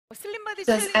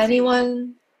Does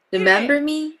anyone remember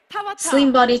me?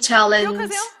 Slim Body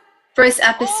Challenge, first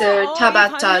episode,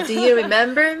 Tabata. Do you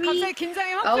remember me?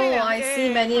 Oh, I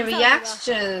see many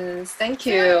reactions. Thank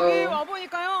you.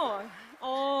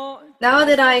 Now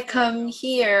that I come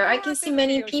here, I can see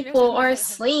many people are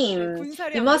slim.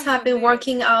 You must have been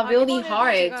working out really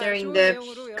hard during the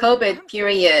COVID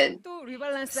period.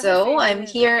 So I'm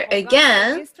here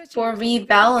again for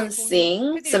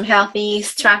rebalancing some healthy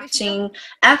stretching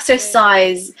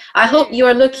exercise. I hope you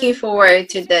are looking forward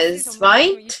to this,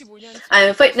 right? I'm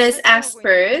a fitness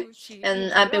expert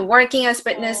and I've been working as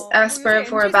fitness expert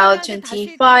for about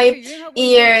 25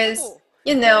 years.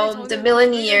 You know, the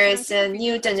millennials and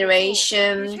new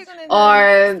generation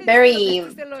are very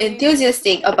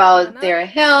enthusiastic about their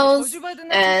health,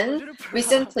 and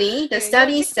recently the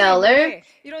study seller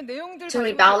to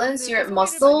rebalance your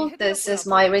muscle. This is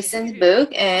my recent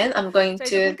book and I'm going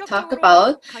to talk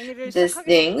about these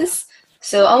things.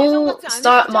 So I'll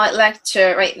start my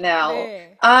lecture right now.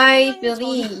 I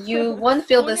believe you won't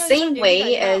feel the same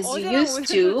way as you used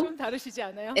to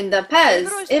in the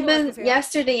past. Even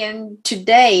yesterday and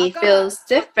today feels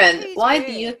different. Why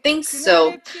do you think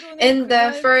so? In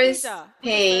the first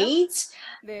page,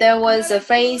 there was a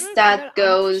phrase that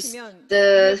goes,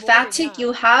 the fatigue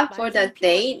you have for that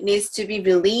day needs to be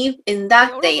relieved in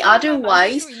that day.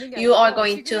 Otherwise, you are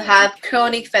going to have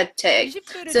chronic fatigue.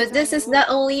 So this is not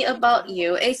only about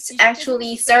you, it's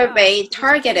actually survey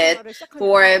targeted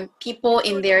for people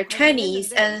in their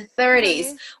 20s and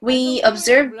 30s. We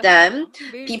observed them,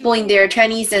 people in their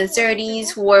 20s and 30s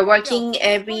who are working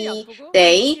every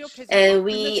day, and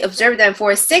we observed them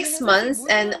for 6 months,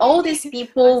 and all these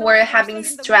people were having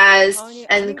stress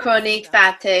and chronic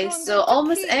fatigue. So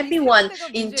almost everyone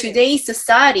in today's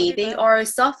society, they are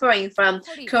suffering from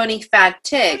chronic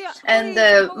fatigue, and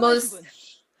the most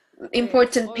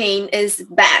important pain is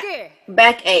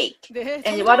backache.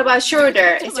 And what about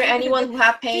shoulder? Is there anyone who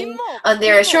have pain on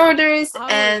their shoulders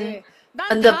and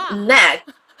on the neck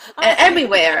and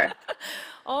everywhere?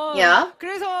 Yeah.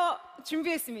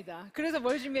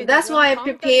 That's why I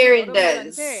prepared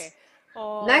this.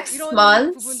 Next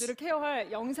month,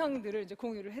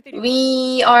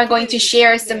 we are going to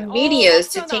share some videos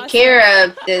to take care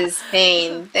of this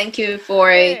pain. Thank you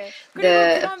for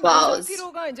the applause.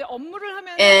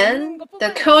 And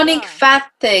the chronic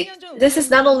fatigue, this is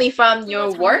not only from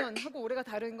your work,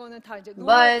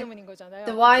 but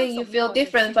the why you feel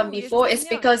different from before is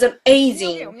because of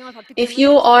aging. If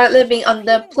you are living on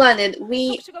the planet,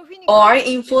 we are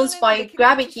influenced by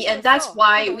gravity, and that's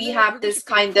why we have this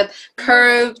kind of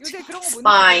curved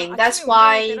spine. That's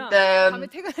why the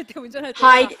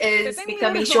height is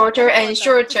becoming shorter and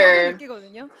shorter.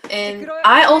 And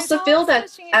I also feel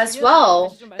that as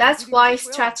well. That's why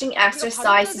stretching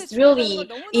exercise is really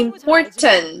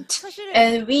important.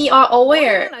 And we are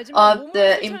aware of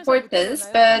the importance,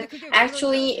 but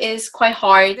actually it's quite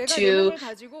hard to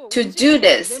do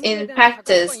this in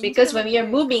practice, because when we are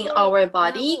moving our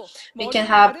body, we can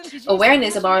have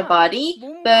awareness of our body.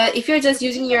 But if you're just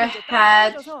using your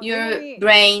head, your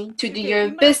brain to do your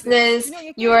business,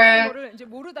 you're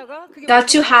got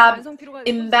to have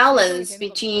imbalance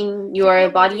between your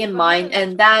body and mind,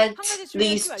 and that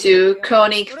leads to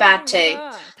chronic fatigue.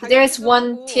 There's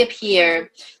one tip here.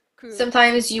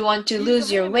 Sometimes you want to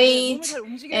lose your weight,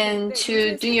 and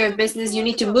to do your business, you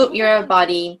need to move your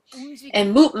body.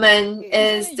 And movement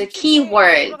is the key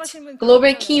word,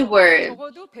 global keyword.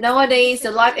 Nowadays,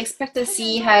 the life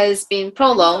expectancy has been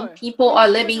prolonged. People are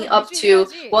living up to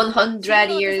 100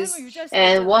 years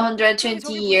and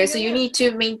 120 years. So you need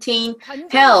to maintain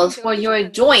health for your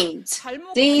joints.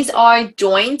 These are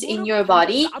joints in your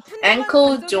body,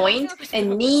 ankle joint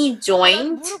and knee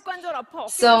joint.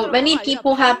 So many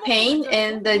people have pain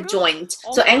in the joint.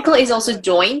 So ankle is also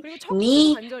joint,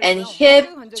 knee and hip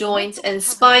joints and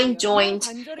spine joint,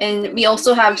 and we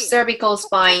also have cervical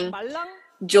spine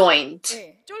joint.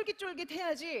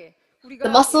 The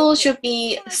muscle should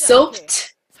be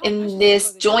soaked in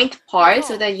this joint part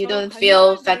so that you don't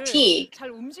feel fatigue.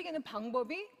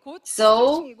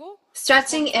 So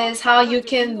stretching is how you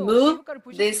can move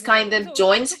this kind of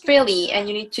joints freely, and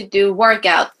you need to do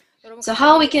workout. So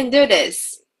how we can do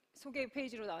this?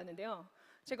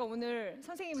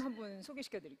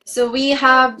 So we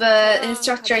have an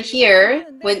instructor here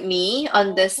with me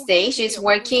on the stage. She's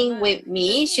working with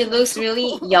me. She looks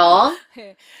really young,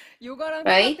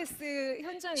 right?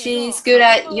 She's good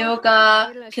at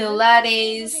yoga,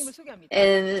 Pilates,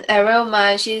 and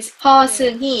Aroma. She's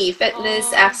Seung-hee,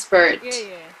 fitness expert.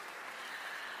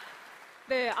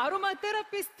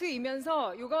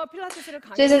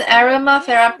 She's an aroma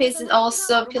therapist and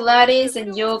also Pilates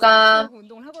and yoga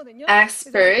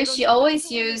expert. She always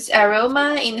uses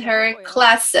aroma in her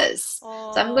classes.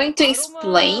 So I'm going to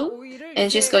explain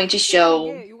and she's going to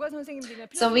show.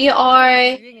 So we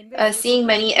are seeing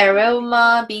many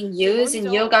aroma being used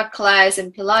in yoga class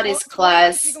and Pilates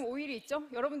class.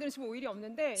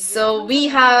 So we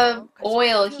have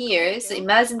oil here. So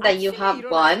imagine that you have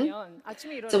one.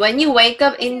 So when you wake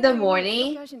up in the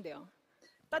morning,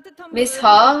 Miss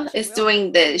Ha is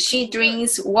doing this. She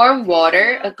drinks warm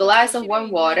water, a glass of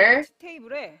warm water,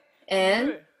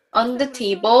 and on the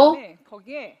table,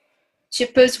 she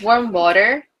puts warm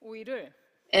water,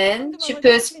 and she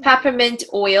puts peppermint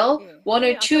oil, 1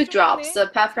 or 2 drops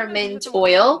of peppermint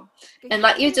oil, and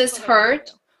like you just heard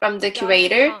from the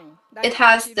curator, it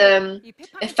has the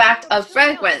effect of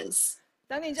fragrance.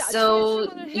 So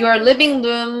your living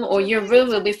room or your room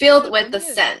will be filled with the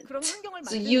scent.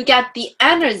 So you get the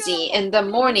energy in the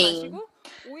morning.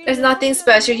 There's nothing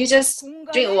special. You just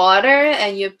drink water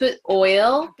and you put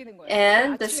oil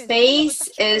and the space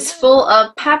is full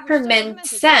of peppermint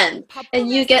scent and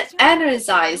you get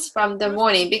energized from the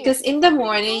morning because in the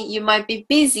morning you might be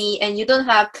busy and you don't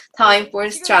have time for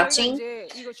stretching.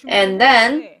 And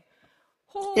then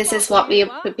this is what we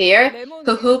prepare: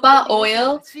 jojoba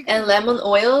oil and lemon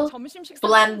oil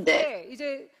blended.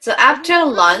 So after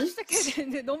lunch,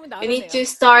 you need to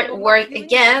start work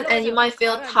again and you might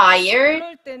feel tired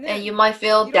and you might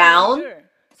feel down.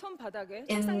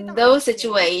 In those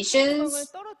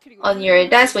situations, on your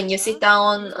desk, when you sit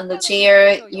down on the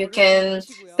chair, you can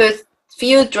put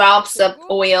few drops of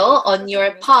oil on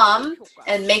your palm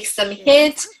and make some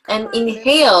heat and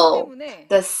inhale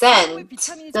the scent,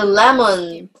 the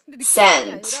lemon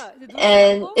scent,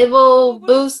 and it will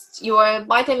boost your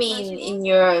vitamin in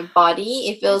your body.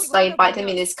 It feels like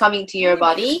vitamin is coming to your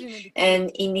body,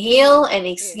 and inhale and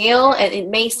exhale, and it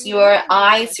makes your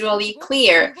eyes really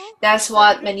clear. That's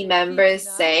what many members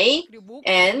say.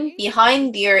 And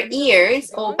behind your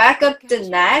ears or back of the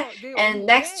neck and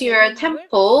next to your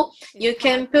temple, you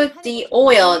can put the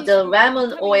oil, the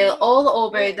lemon oil, all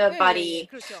over the body.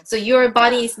 So your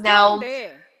body is now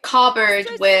covered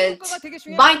with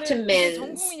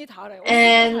vitamins.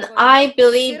 And I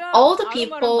believe all the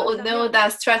people would know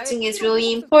that stretching is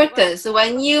really important. So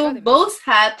when you both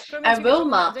have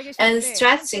aroma and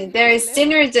stretching, there is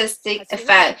synergistic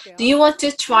effect. Do you want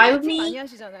to try with me?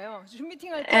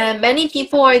 And many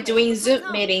people are doing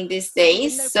Zoom meeting these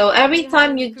days. So every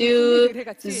time you do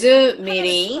Zoom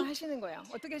meeting,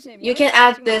 you can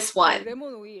add this one.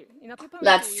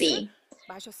 Let's see.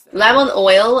 Lemon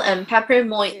oil and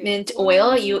peppermint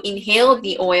oil, you inhale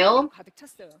the oil,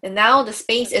 and now the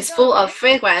space is full of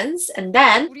fragrance, and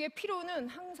then,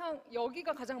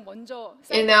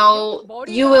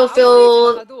 you will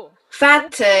feel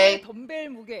fatigue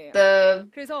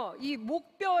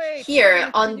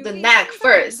here on the neck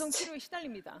first.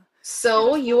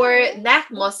 So your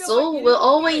neck muscle will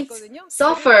always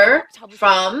suffer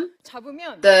from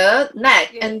the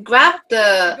neck, and grab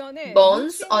the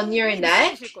bones on your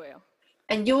neck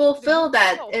and you will feel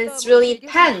that it's really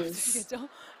tense.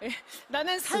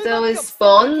 So those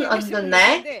bones on the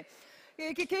neck,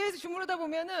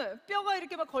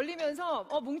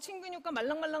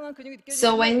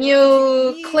 so when you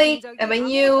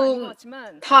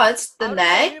touch the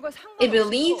neck, it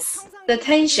relieves the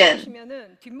tension.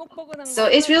 So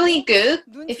it's really good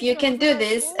if you can do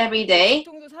this every day.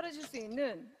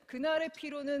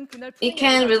 It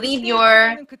can relieve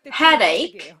your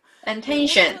headache and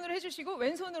tension.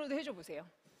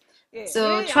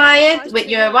 So try it with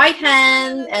your right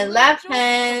hand and left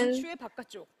hand.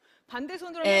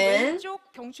 And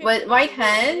with right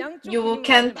hand, you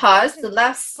can touch the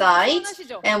left side,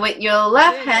 and with your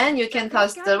left hand, you can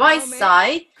touch the right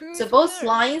side. So both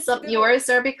lines of your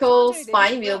cervical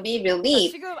spine will be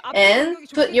relieved. And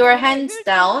put your hands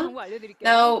down.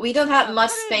 Now, we don't have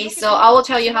much space, so I will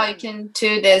tell you how you can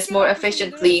do this more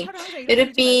efficiently. It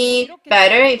would be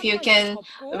better if you can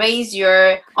raise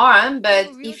your arm, but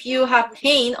if you have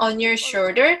pain on your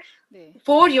shoulder,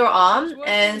 fold your arm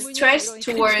and stretch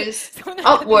towards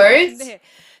upwards.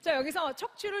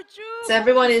 So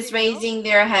everyone is raising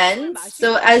their hands.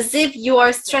 So as if you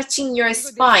are stretching your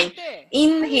spine.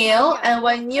 Inhale, and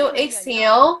when you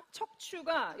exhale,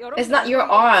 it's not your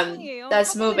arm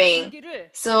that's moving.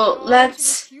 So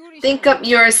let's think of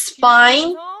your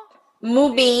spine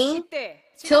moving,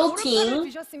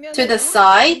 tilting to the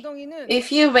side.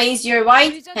 If you raise your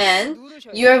right hand,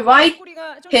 your right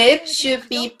hip should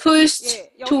be pushed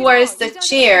towards the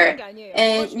chair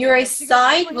and your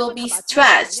side will be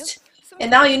stretched. And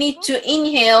now you need to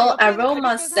inhale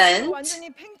aroma scent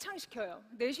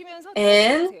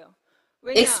and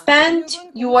expand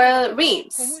your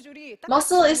ribs.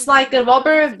 Muscle is like a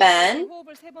rubber band,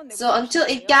 so until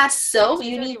it gets soaked,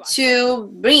 you need to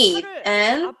breathe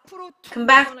and come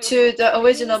back to the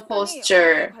original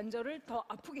posture.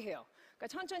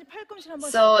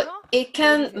 So it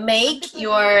can make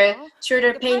your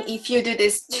shoulder pain if you do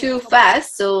this too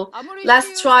fast. So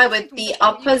let's try with the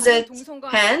opposite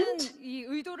hand.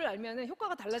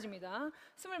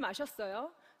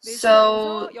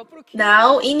 So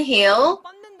now inhale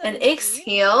and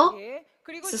exhale.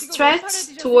 So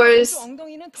stretch towards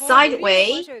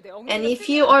sideways, and if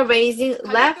you are raising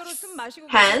left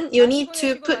hand, you need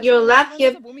to put your left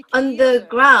hip on the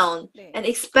ground and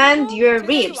expand your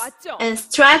ribs and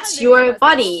stretch your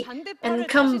body and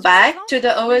come back to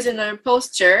the original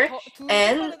posture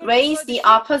and raise the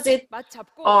opposite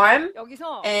arm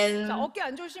and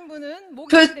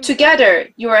put together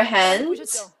your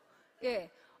hands.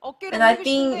 And I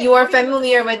think you are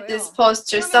familiar with this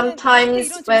posture.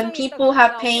 Sometimes when people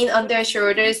have pain on their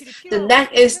shoulders, the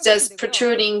neck is just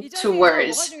protruding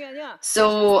towards.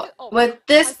 So with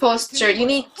this posture, you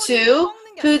need to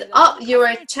put up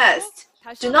your chest.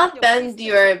 Do not bend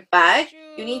your back.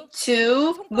 You need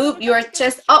to move your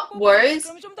chest upwards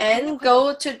and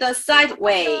go to the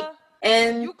sideway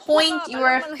and point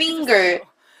your finger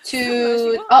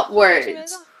to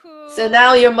upwards. So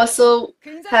now your muscle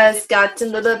has gotten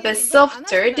a little bit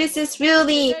softer. This is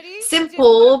really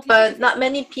simple, but not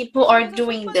many people are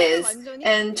doing this.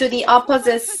 And to the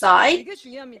opposite side,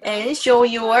 and show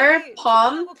your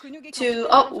palm to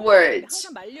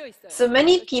upwards. So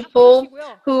many people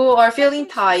who are feeling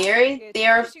tired,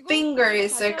 their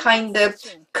fingers are kind of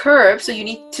curved, so you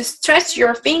need to stretch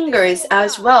your fingers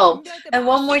as well. And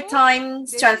one more time,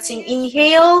 stretching.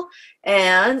 Inhale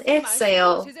and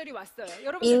exhale.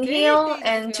 Inhale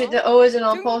and to the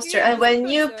original posture. And when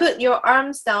you put your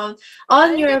arms down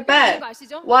on your back,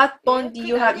 what bone do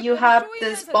you have? You have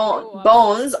this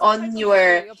bones on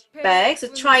your back. So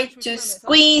try to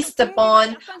squeeze the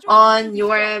bone on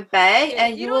your back,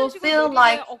 and you will feel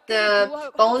like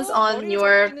the bones on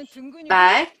your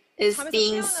back is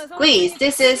being squeezed.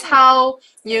 This is how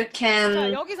you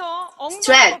can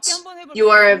stretch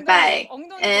your back.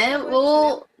 And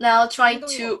we'll now try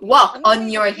to walk on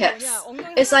your hips.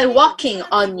 It's like walking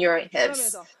on your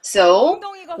hips. So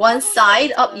one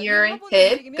side of your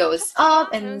hip goes up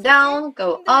and down,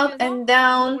 go up and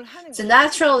down. So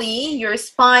naturally, your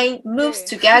spine moves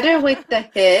together with the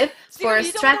hip for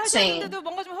stretching.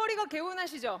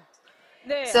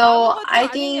 So I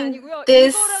think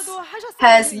this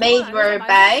has made your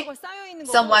back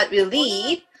somewhat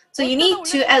relieved. So you need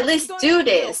to at least do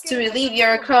this to relieve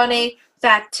your chronic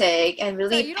fatigue and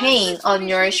relieve pain on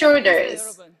your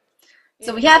shoulders.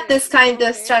 So we have this kind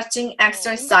of stretching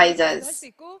exercises.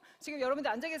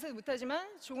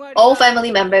 All family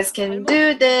members can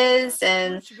do this,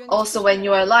 and also when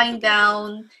you are lying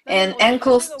down, and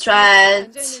ankle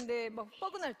stretch.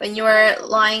 When you are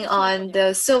lying on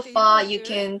the sofa, you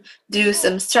can do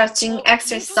some stretching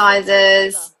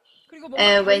exercises.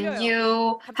 And when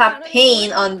you have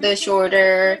pain on the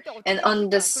shoulder and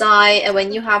on the side, and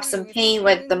when you have some pain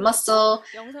with the muscle,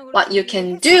 what you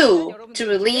can do to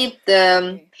relieve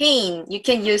the pain, you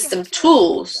can use some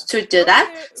tools to do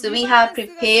that. So we have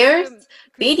prepared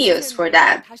videos for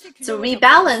that. So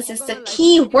rebalance is the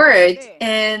key word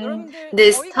in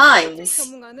these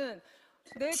times.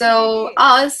 So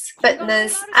us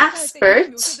fitness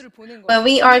experts, when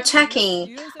we are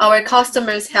checking our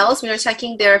customers' health, we are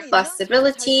checking their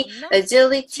flexibility,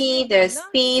 agility, their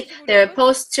speed, their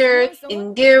posture,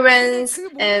 endurance,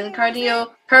 and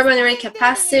cardiopulmonary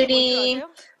capacity.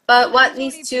 But what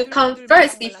needs to come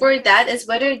first before that is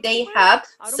whether they have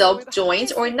soft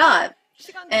joints or not.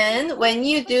 And when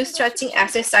you do stretching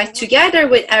exercise together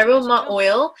with aroma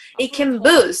oil, it can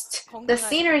boost the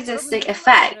synergistic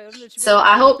effect. So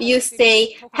I hope you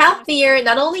stay healthier,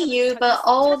 not only you, but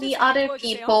all the other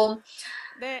people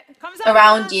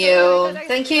around you.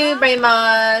 Thank you very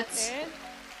much.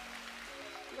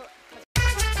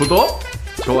 구독,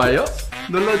 좋아요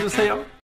눌러주세요.